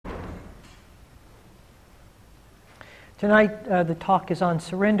Tonight the talk is on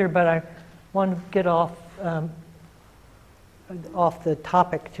surrender, but I want to get off the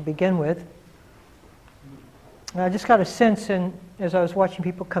topic to begin with. I just got a sense, as I was watching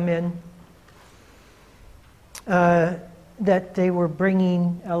people come in, that they were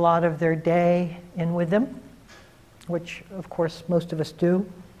bringing a lot of their day in with them, which of course most of us do.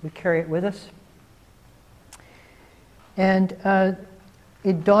 We carry it with us. And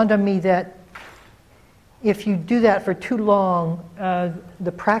it dawned on me that if you do that for too long,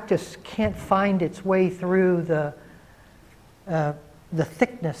 the practice can't find its way through the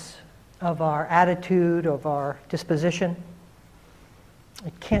thickness of our attitude, of our disposition.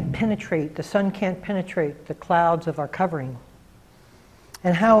 It can't penetrate, the sun can't penetrate the clouds of our covering.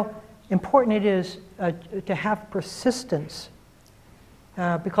 And how important it is to have persistence,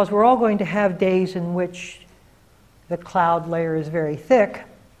 because we're all going to have days in which the cloud layer is very thick.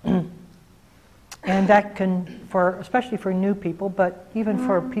 And that can, especially for new people, but even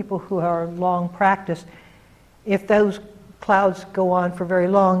for people who are long practiced, if those clouds go on for very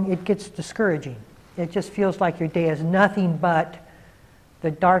long, it gets discouraging. It just feels like your day is nothing but the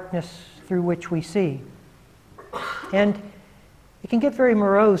darkness through which we see. And it can get very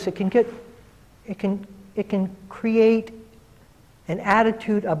morose. It can create an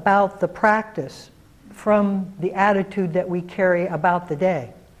attitude about the practice from the attitude that we carry about the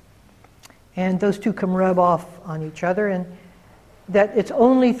day. And those two can rub off on each other, and that it's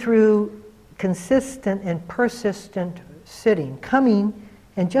only through consistent and persistent sitting, coming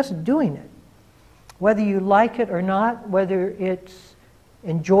and just doing it, whether you like it or not, whether it's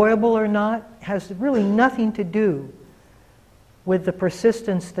enjoyable or not, has really nothing to do with the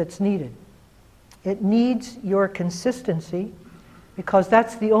persistence that's needed. It needs your consistency, because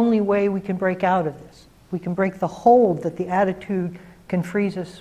that's the only way we can break out of this. We can break the hold that the attitude can freeze us